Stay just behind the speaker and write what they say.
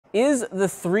Is the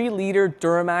 3-liter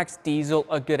Duramax Diesel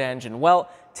a good engine? Well,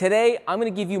 today I'm going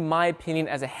to give you my opinion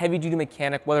as a heavy-duty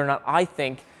mechanic whether or not I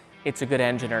think it's a good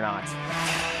engine or not.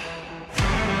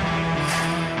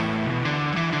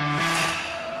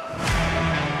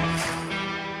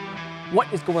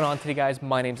 What is going on today, guys?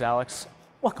 My name's Alex.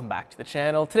 Welcome back to the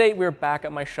channel. Today we're back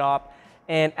at my shop,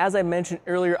 and as I mentioned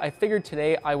earlier, I figured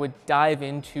today I would dive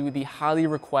into the highly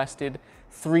requested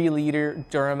 3-liter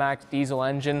Duramax diesel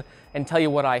engine and tell you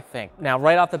what I think. Now,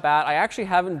 right off the bat, I actually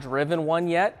haven't driven one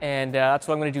yet, and that's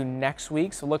what I'm going to do next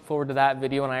week. So look forward to that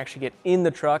video when I actually get in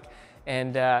the truck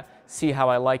and see how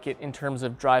I like it in terms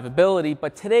of drivability.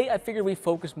 But today I figured we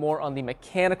focus more on the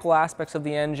mechanical aspects of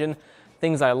the engine,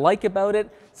 things I like about it,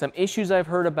 some issues I've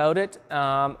heard about it,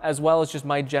 as well as just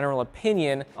my general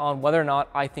opinion on whether or not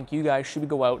I think you guys should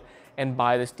go out and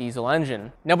buy this diesel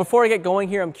engine. Now, before I get going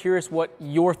here, I'm curious what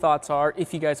your thoughts are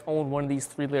if you guys own one of these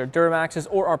 3-liter Duramaxes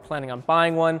or are planning on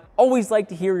buying one. Always like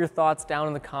to hear your thoughts down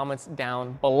in the comments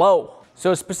down below.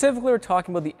 So specifically, we're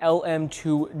talking about the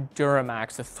LM2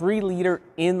 Duramax, a 3-liter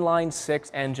inline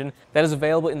 6 engine that is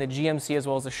available in the GMC as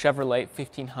well as the Chevrolet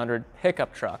 1500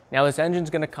 pickup truck. Now, this engine is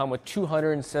going to come with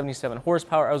 277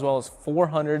 horsepower as well as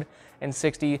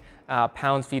 460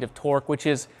 pounds-feet of torque, which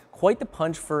is quite the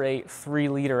punch for a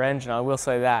 3-liter engine, I will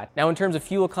say that. Now, in terms of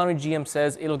fuel economy, GM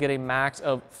says it'll get a max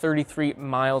of 33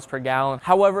 miles per gallon.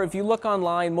 However, if you look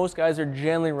online, most guys are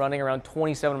generally running around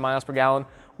 27 miles per gallon,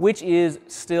 which is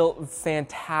still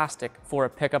fantastic for a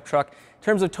pickup truck. In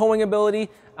terms of towing ability,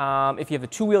 if you have a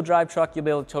 2-wheel drive truck, you'll be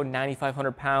able to tow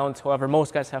 9,500 pounds. However,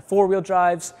 most guys have 4-wheel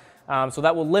drives, so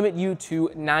that will limit you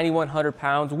to 9,100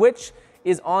 pounds, which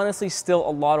is honestly still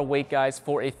a lot of weight, guys,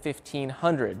 for a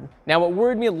 1500. Now, what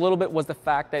worried me a little bit was the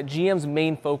fact that GM's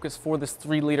main focus for this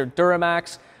 3-liter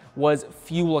Duramax was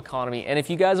fuel economy. And if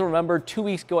you guys remember, 2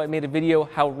 weeks ago I made a video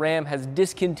how Ram has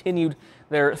discontinued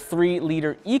their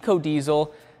 3-liter Eco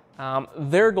Diesel.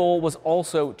 Their goal was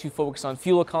also to focus on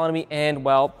fuel economy, and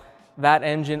well, that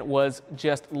engine was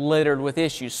just littered with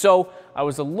issues. So I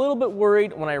was a little bit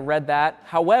worried when I read that.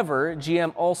 However,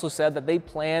 GM also said that they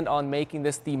planned on making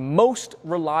this the most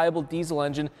reliable diesel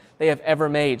engine they have ever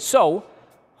made. So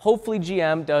hopefully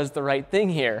GM does the right thing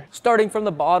here. Starting from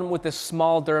the bottom with this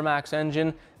small Duramax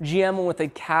engine, GM went with a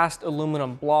cast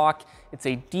aluminum block. It's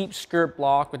a deep skirt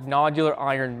block with nodular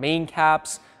iron main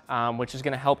caps, which is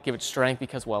going to help give it strength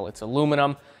because, well, it's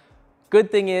aluminum. Good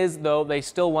thing is, though, they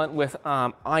still went with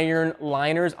iron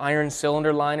liners, iron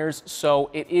cylinder liners, so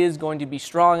it is going to be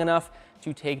strong enough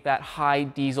to take that high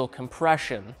diesel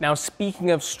compression. Now, speaking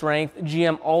of strength,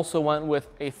 GM also went with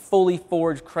a fully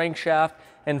forged crankshaft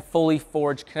and fully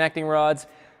forged connecting rods.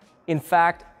 In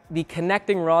fact, the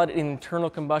connecting rod in an internal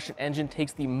combustion engine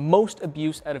takes the most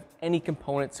abuse out of any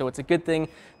component, so it's a good thing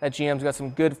that GM's got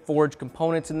some good forged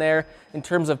components in there. In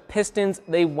terms of pistons,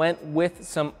 they went with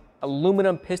some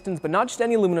aluminum pistons, but not just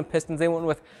any aluminum pistons. They went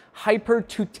with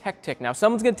hypertectic. Now,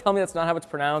 someone's going to tell me that's not how it's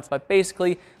pronounced, but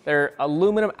basically they're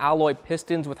aluminum alloy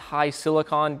pistons with high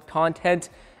silicon content,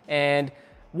 and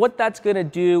what that's going to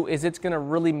do is it's going to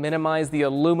really minimize the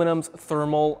aluminum's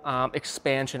thermal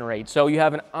expansion rate. So you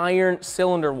have an iron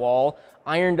cylinder wall.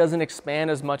 Iron doesn't expand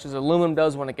as much as aluminum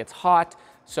does when it gets hot.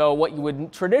 So what you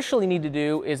would traditionally need to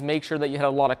do is make sure that you had a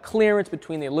lot of clearance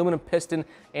between the aluminum piston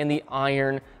and the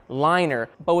iron liner.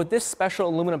 But with this special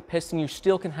aluminum piston, you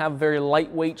still can have very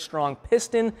lightweight, strong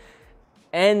piston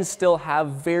and still have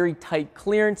very tight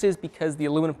clearances because the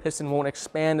aluminum piston won't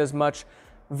expand as much.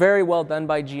 Very well done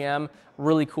by GM,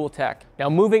 really cool tech. Now,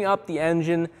 moving up the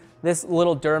engine, this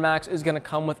little Duramax is going to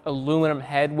come with aluminum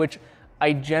head, which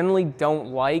I generally don't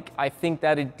like. I think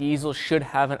that a diesel should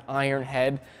have an iron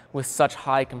head with such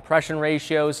high compression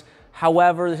ratios.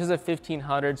 However, this is a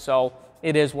 1500, so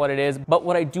it is what it is. But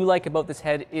what I do like about this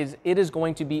head is it is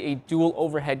going to be a dual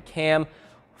overhead cam,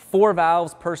 4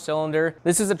 valves per cylinder.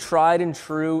 This is a tried and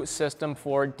true system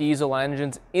for diesel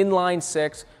engines, inline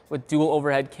 6 with dual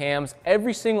overhead cams.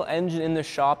 Every single engine in the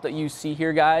shop that you see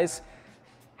here, guys,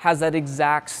 has that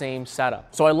exact same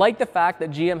setup. So I like the fact that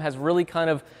GM has really kind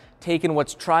of taken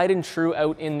what's tried and true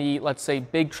out in the, let's say,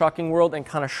 big trucking world and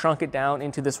kind of shrunk it down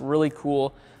into this really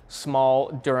cool small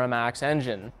Duramax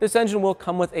engine. This engine will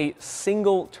come with a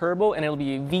single turbo, and it'll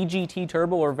be a VGT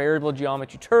turbo or variable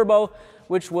geometry turbo,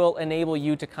 which will enable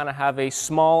you to kind of have a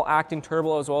small acting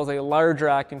turbo as well as a larger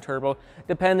acting turbo,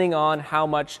 depending on how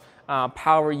much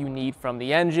power you need from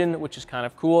the engine, which is kind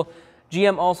of cool.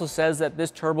 GM also says that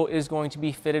this turbo is going to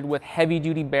be fitted with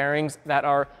heavy-duty bearings that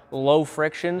are low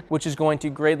friction, which is going to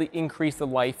greatly increase the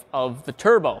life of the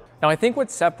turbo. Now, I think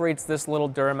what separates this little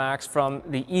Duramax from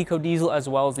the Eco Diesel as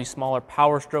well as the smaller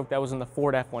Power Stroke that was in the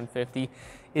Ford F-150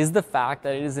 is the fact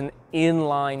that it is an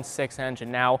inline six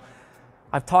engine. Now,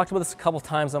 I've talked about this a couple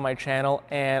times on my channel,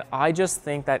 and I just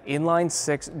think that inline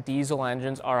six diesel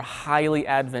engines are highly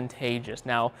advantageous.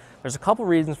 Now, there's a couple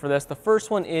reasons for this. The first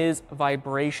one is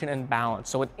vibration and balance.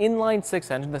 So an inline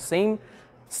six engine, the same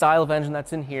style of engine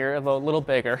that's in here, although a little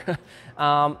bigger,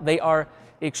 they are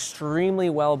extremely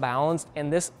well balanced,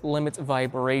 and this limits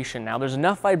vibration. Now, there's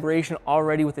enough vibration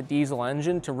already with the diesel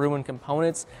engine to ruin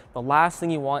components. The last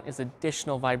thing you want is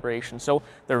additional vibration. So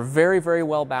they're very, very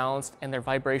well balanced, and their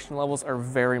vibration levels are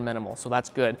very minimal, so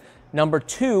that's good. Number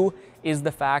two is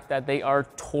the fact that they are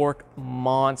torque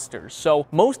monsters. So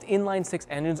most inline six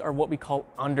engines are what we call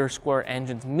underscore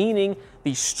engines, meaning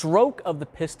the stroke of the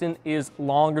piston is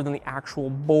longer than the actual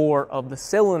bore of the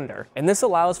cylinder. And this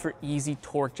allows for easy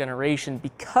torque generation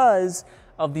because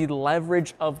of the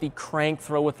leverage of the crank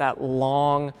throw with that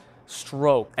long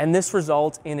stroke. And this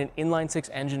results in an inline six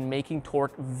engine making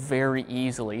torque very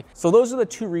easily. So those are the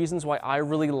two reasons why I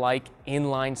really like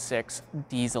inline six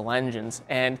diesel engines.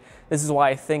 And this is why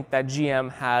I think that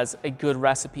GM has a good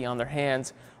recipe on their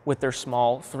hands with their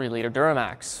small 3-liter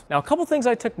Duramax. Now, a couple things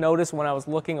I took notice when I was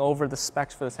looking over the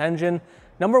specs for this engine.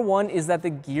 Number one is that the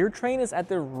gear train is at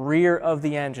the rear of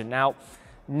the engine. Now,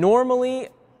 normally,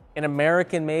 an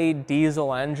American-made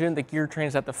diesel engine, the gear train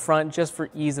is at the front just for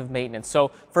ease of maintenance. So,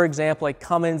 for example, like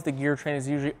Cummins, the gear train is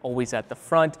usually always at the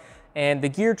front, and the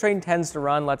gear train tends to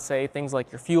run, let's say, things like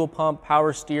your fuel pump,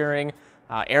 power steering,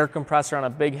 air compressor on a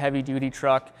big heavy-duty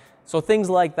truck, so things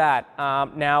like that.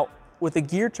 Now, with the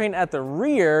gear train at the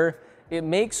rear, it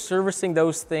makes servicing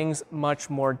those things much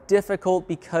more difficult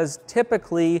because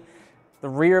typically the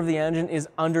rear of the engine is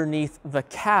underneath the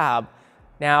cab.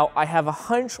 Now, I have a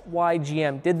hunch why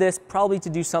GM did this, probably to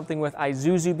do something with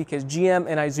Isuzu, because GM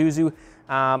and Isuzu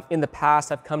in the past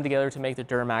have come together to make the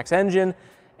Duramax engine,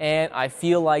 and I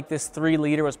feel like this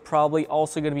 3-liter was probably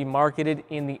also going to be marketed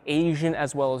in the Asian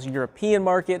as well as European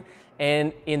market,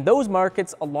 and in those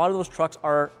markets, a lot of those trucks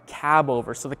are cab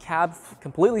over, so the cab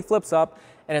completely flips up,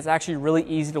 and it's actually really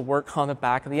easy to work on the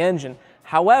back of the engine.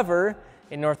 However,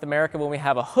 in North America, when we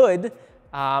have a hood,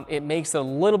 it makes it a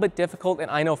little bit difficult,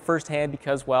 and I know firsthand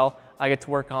because, well, I get to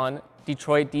work on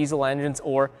Detroit diesel engines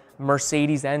or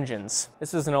Mercedes engines.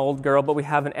 This is an old girl, but we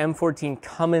have an M14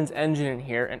 Cummins engine in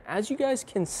here, and as you guys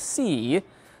can see,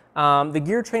 the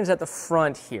gear train is at the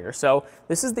front here. So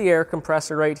this is the air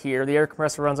compressor right here. The air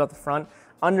compressor runs out the front.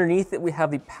 Underneath it, we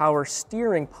have the power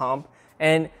steering pump,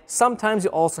 and sometimes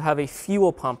you also have a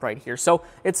fuel pump right here. So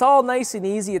it's all nice and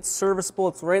easy. It's serviceable.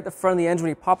 It's right at the front of the engine. When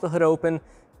you pop the hood open,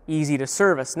 easy to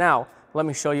service. Now, let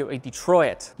me show you a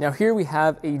Detroit. Now here we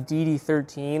have a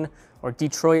DD13 or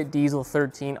Detroit Diesel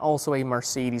 13, also a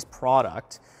Mercedes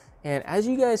product. And as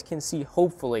you guys can see,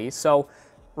 hopefully, so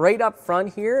right up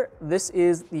front here, this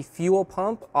is the fuel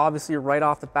pump, obviously right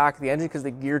off the back of the engine because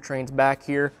the gear train's back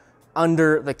here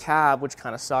under the cab, which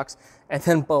kind of sucks. And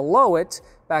then below it,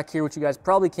 back here, which you guys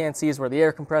probably can't see, is where the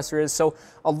air compressor is. So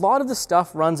a lot of the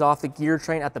stuff runs off the gear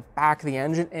train at the back of the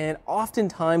engine, and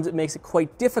oftentimes it makes it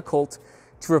quite difficult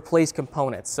to replace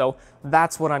components. So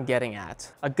that's what I'm getting at.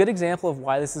 A good example of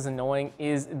why this is annoying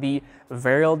is the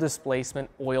variable displacement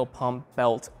oil pump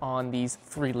belt on these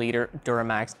 3-liter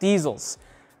Duramax diesels.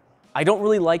 I don't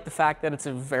really like the fact that it's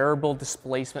a variable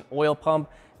displacement oil pump.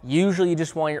 Usually you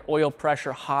just want your oil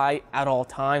pressure high at all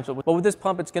times, but with this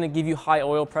pump, it's going to give you high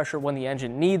oil pressure when the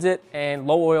engine needs it and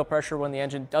low oil pressure when the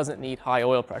engine doesn't need high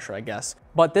oil pressure, I guess.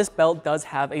 But this belt does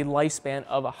have a lifespan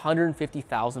of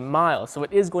 150,000 miles, so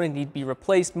it is going to need to be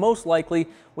replaced most likely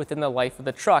within the life of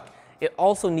the truck. It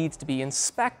also needs to be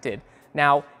inspected.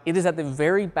 Now, it is at the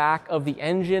very back of the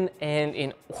engine, and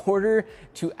in order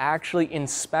to actually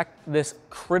inspect this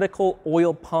critical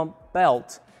oil pump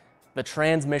belt, the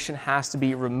transmission has to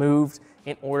be removed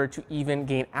in order to even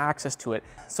gain access to it.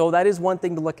 So that is one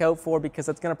thing to look out for, because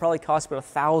it's going to probably cost about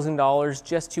 $1,000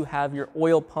 just to have your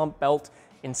oil pump belt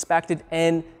inspected.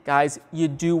 And guys, you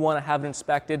do want to have it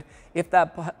inspected. If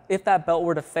that belt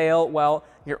were to fail, well,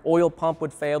 your oil pump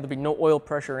would fail, there'd be no oil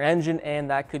pressure engine, and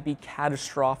that could be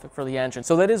catastrophic for the engine.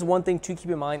 So that is one thing to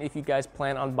keep in mind if you guys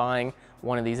plan on buying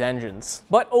one of these engines.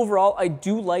 But overall, I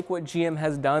do like what GM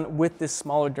has done with this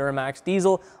smaller Duramax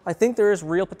diesel. I think there is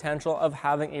real potential of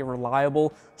having a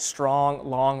reliable, strong,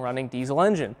 long-running diesel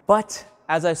engine. But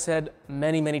as I said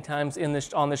many times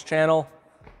on this channel,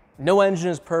 no engine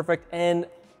is perfect, and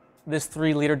this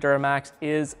 3-liter Duramax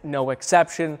is no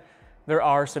exception. There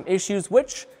are some issues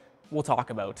which we'll talk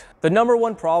about. The number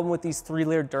one problem with these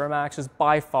 3-liter Duramaxes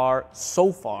by far,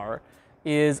 so far,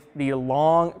 is the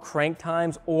long crank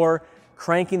times or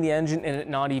cranking the engine and it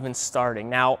not even starting.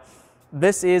 Now,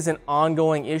 This is an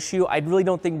ongoing issue. I really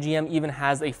don't think GM even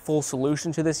has a full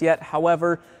solution to this yet.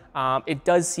 However, it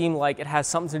does seem like it has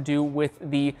something to do with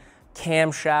the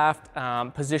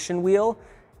camshaft position wheel,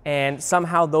 and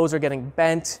somehow those are getting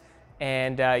bent.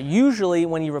 And usually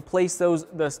when you replace those,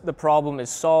 the problem is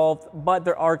solved, but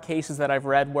there are cases that I've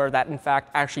read where that in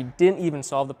fact actually didn't even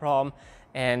solve the problem.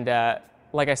 And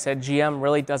like I said, GM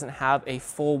really doesn't have a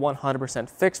full 100%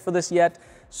 fix for this yet.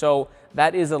 So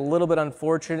that is a little bit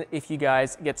unfortunate if you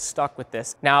guys get stuck with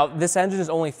this. Now, this engine is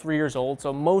only 3 years old,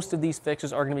 so most of these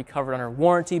fixes are gonna be covered under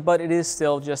warranty, but it is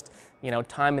still just, you know,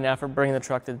 time and effort bringing the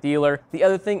truck to the dealer. The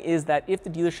other thing is that if the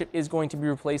dealership is going to be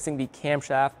replacing the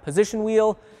camshaft position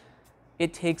wheel,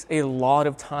 it takes a lot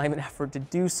of time and effort to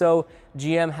do so.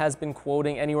 GM has been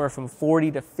quoting anywhere from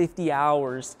 40 to 50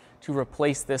 hours to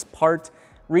replace this part.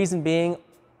 Reason being,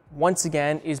 once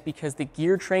again, is because the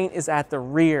gear train is at the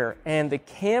rear and the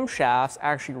camshafts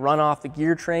actually run off the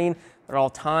gear train. They're all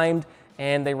timed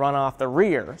and they run off the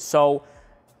rear. So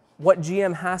what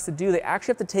GM has to do, they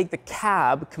actually have to take the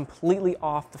cab completely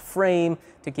off the frame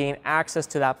to gain access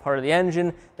to that part of the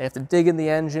engine. They have to dig in the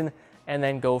engine and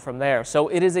then go from there. So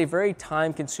it is a very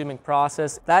time-consuming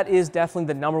process. That is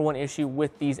definitely the #1 issue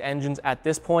with these engines at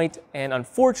this point. And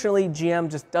unfortunately, GM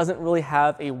just doesn't really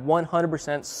have a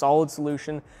 100% solid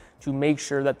solution to make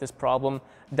sure that this problem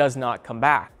does not come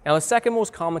back. Now, the second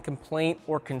most common complaint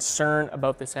or concern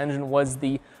about this engine was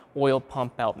the oil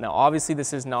pump belt. Now, obviously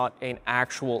this is not an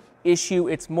actual issue.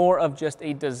 It's more of just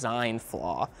a design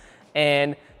flaw.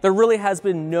 And there really has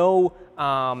been no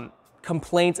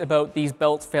complaints about these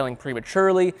belts failing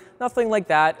prematurely, nothing like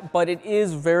that, but it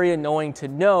is very annoying to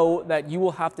know that you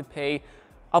will have to pay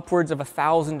upwards of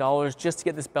 $1,000 just to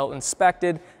get this belt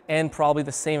inspected and probably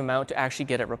the same amount to actually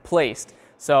get it replaced.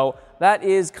 So that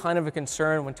is kind of a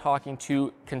concern when talking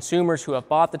to consumers who have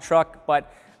bought the truck,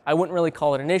 but I wouldn't really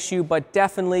call it an issue, but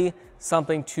definitely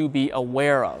something to be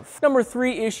aware of.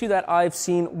 #3 issue that I've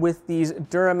seen with these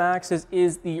Duramaxes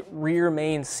is the rear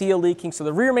main seal leaking. So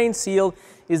the rear main seal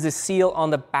is the seal on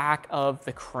the back of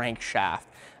the crankshaft,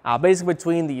 basically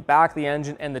between the back of the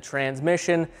engine and the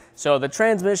transmission. So the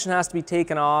transmission has to be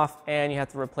taken off and you have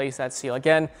to replace that seal.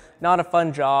 Again, not a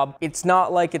fun job. It's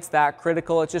not like it's that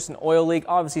critical. It's just an oil leak.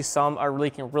 Obviously some are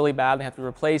leaking really bad and have to be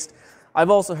replaced. I've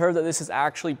also heard that this is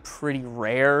actually pretty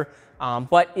rare.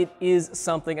 But it is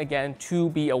something, again, to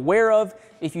be aware of.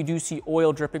 If you do see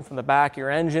oil dripping from the back of your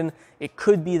engine, it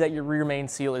could be that your rear main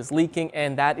seal is leaking,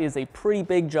 and that is a pretty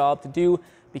big job to do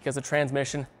because the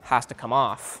transmission has to come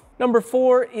off.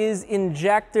 #4 is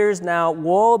injectors. Now,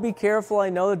 we'll be careful.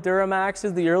 I know the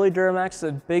Duramaxes, the early Duramaxes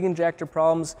had big injector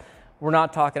problems. We're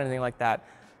not talking anything like that.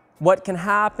 What can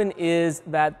happen is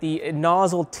that the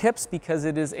nozzle tips because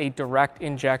it is a direct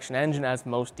injection engine, as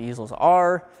most diesels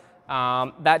are.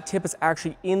 That tip is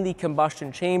actually in the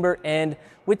combustion chamber, and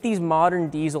with these modern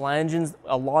diesel engines,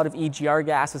 a lot of EGR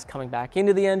gas is coming back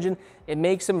into the engine. It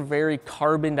makes them very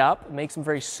carboned up, it makes them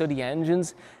very sooty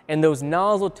engines, and those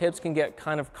nozzle tips can get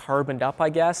kind of carboned up, I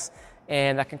guess,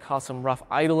 and that can cause some rough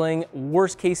idling.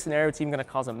 Worst case scenario, it's even gonna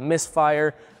cause a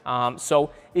misfire. So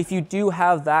if you do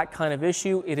have that kind of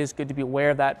issue, it is good to be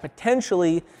aware that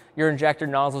potentially your injector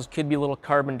nozzles could be a little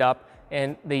carboned up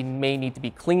and they may need to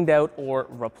be cleaned out or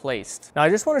replaced. Now I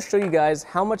just want to show you guys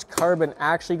how much carbon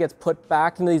actually gets put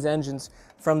back into these engines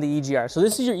from the EGR. So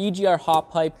this is your EGR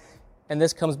hot pipe and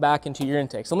this comes back into your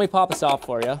intake. So let me pop this off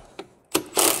for you.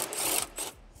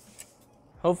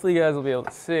 Hopefully you guys will be able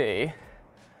to see.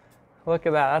 Look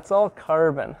at that, that's all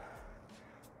carbon.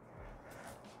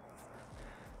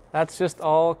 That's just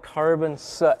all carbon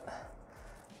soot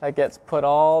that gets put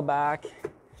all back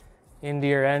into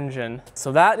your engine.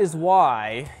 So that is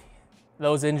why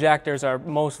those injectors are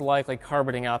most likely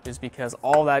carboning up, is because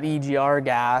all that EGR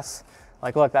gas,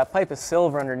 like look, that pipe is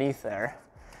silver underneath there.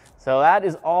 So that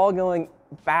is all going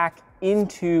back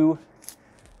into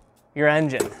your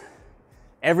engine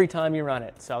every time you run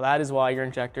it. So that is why your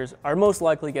injectors are most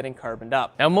likely getting carboned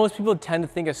up. Now most people tend to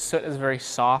think of soot as very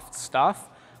soft stuff,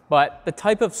 but the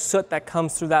type of soot that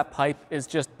comes through that pipe is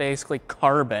just basically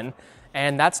carbon.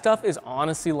 And that stuff is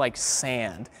honestly like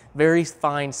sand, very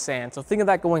fine sand. So think of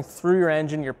that going through your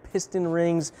engine, your piston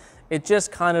rings, it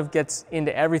just kind of gets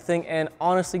into everything. And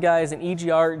honestly guys, an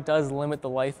EGR does limit the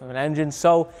life of an engine.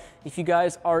 So if you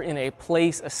guys are in a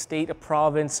place, a state, a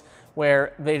province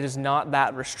where it is not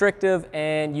that restrictive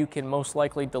and you can most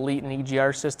likely delete an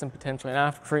EGR system, potentially an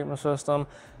after treatment system,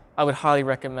 I would highly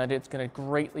recommend it. It's gonna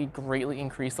greatly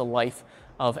increase the life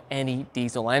of any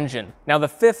diesel engine. Now the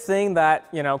fifth thing that,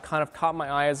 you know, kind of caught my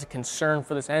eye as a concern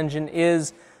for this engine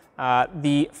is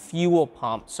the fuel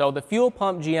pump. So the fuel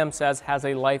pump, GM says, has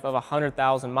a life of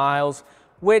 100,000 miles,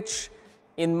 which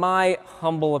in my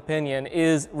humble opinion,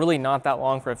 is really not that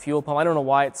long for a fuel pump. I don't know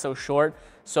why it's so short.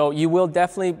 So you will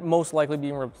definitely most likely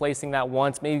be replacing that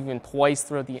once, maybe even twice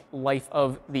throughout the life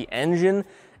of the engine.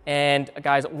 And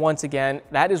guys, once again,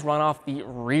 that is run off the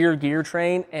rear gear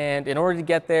train. And in order to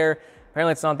get there,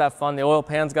 apparently it's not that fun. The oil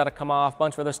pan's got to come off. A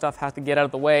bunch of other stuff has to get out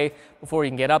of the way before you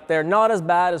can get up there. Not as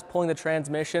bad as pulling the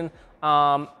transmission.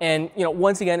 And you know,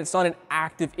 once again, it's not an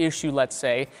active issue, let's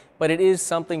say, but it is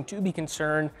something to be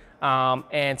concerned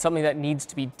and something that needs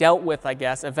to be dealt with, I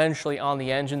guess, eventually on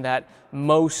the engine that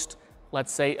most,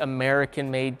 let's say,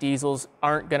 American-made diesels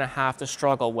aren't going to have to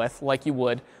struggle with like you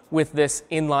would with this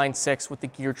inline six with the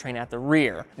gear train at the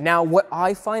rear. Now, what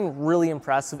I find really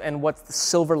impressive and what's the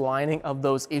silver lining of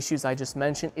those issues I just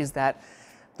mentioned is that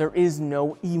there is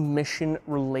no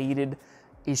emission-related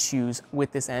issues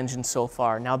with this engine so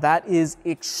far. Now, that is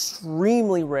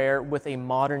extremely rare with a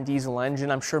modern diesel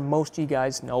engine. I'm sure most of you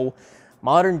guys know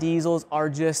modern diesels are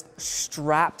just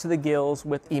strapped to the gills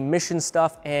with emission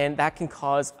stuff, and that can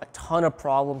cause a ton of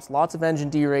problems, lots of engine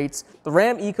derates. The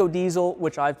Ram Eco Diesel,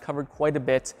 which I've covered quite a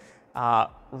bit,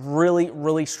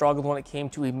 really struggled when it came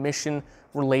to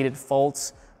emission-related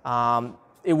faults.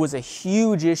 It was a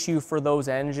huge issue for those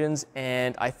engines,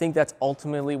 and I think that's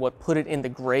ultimately what put it in the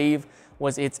grave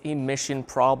was its emission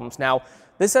problems. Now,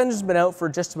 this engine's been out for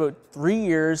just about 3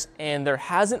 years, and there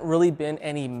hasn't really been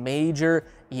any major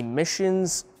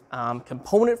emissions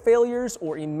component failures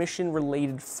or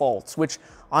emission-related faults, which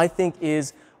I think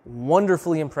is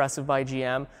wonderfully impressive by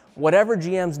GM. Whatever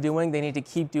GM's doing, they need to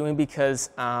keep doing because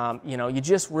you know, you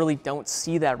just really don't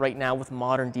see that right now with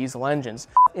modern diesel engines.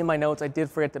 In my notes, I did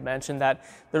forget to mention that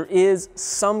there is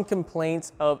some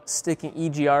complaints of sticking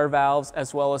EGR valves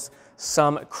as well as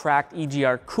some cracked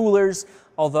EGR coolers,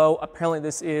 although apparently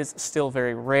this is still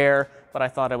very rare, but I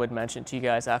thought I would mention to you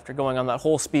guys after going on that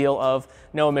whole spiel of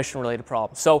no emission-related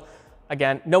problems. So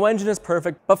again, no engine is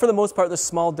perfect, but for the most part, the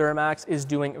small Duramax is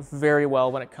doing very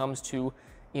well when it comes to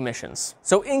emissions.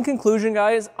 So in conclusion,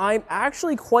 guys, I'm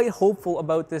actually quite hopeful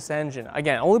about this engine.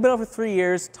 Again, only been out for 3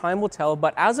 years, time will tell,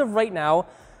 but as of right now,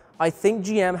 I think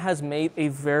GM has made a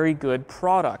very good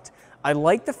product. I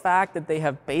like the fact that they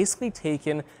have basically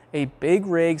taken a big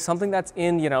rig, something that's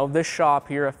in, you know, this shop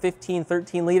here, a 15,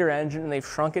 13 liter engine, and they've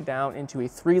shrunk it down into a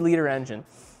 3-liter engine.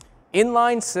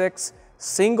 Inline six,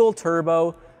 single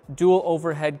turbo, dual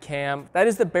overhead cam. That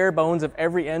is the bare bones of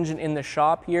every engine in the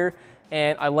shop here.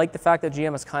 And I like the fact that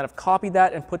GM has kind of copied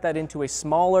that and put that into a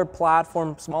smaller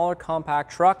platform, smaller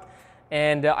compact truck.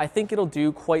 And I think it'll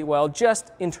do quite well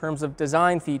just in terms of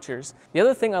design features. The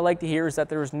other thing I like to hear is that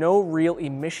there is no real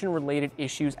emission-related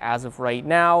issues as of right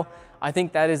now. I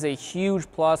think that is a huge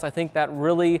plus. I think that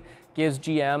really gives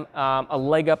GM a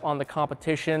leg up on the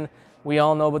competition. We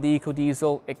all know about the Eco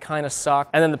Diesel, it kind of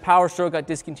sucked. And then the Power Stroke got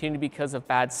discontinued because of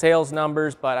bad sales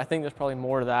numbers, but I think there's probably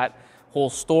more to that whole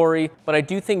story. But I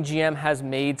do think GM has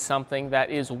made something that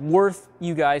is worth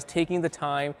you guys taking the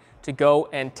time to go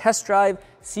and test drive,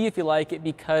 see if you like it,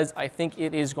 because I think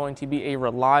it is going to be a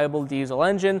reliable diesel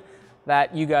engine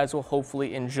that you guys will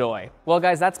hopefully enjoy. Well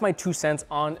guys, that's my 2 cents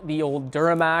on the old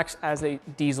Duramax as a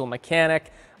diesel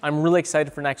mechanic. I'm really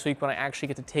excited for next week when I actually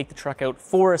get to take the truck out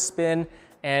for a spin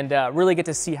and really get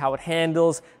to see how it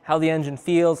handles, how the engine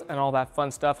feels, and all that fun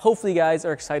stuff. Hopefully you guys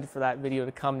are excited for that video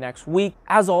to come next week.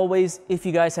 As always, if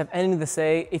you guys have anything to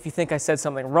say, if you think I said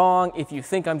something wrong, if you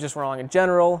think I'm just wrong in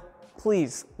general,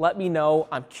 please let me know.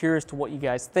 I'm curious to what you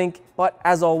guys think. But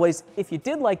as always, if you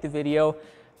did like the video,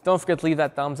 don't forget to leave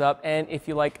that thumbs up. And if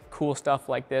you like cool stuff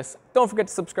like this, don't forget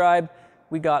to subscribe.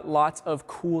 We got lots of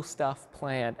cool stuff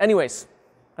planned. Anyways,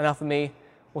 enough of me.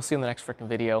 We'll see you in the next freaking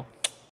video.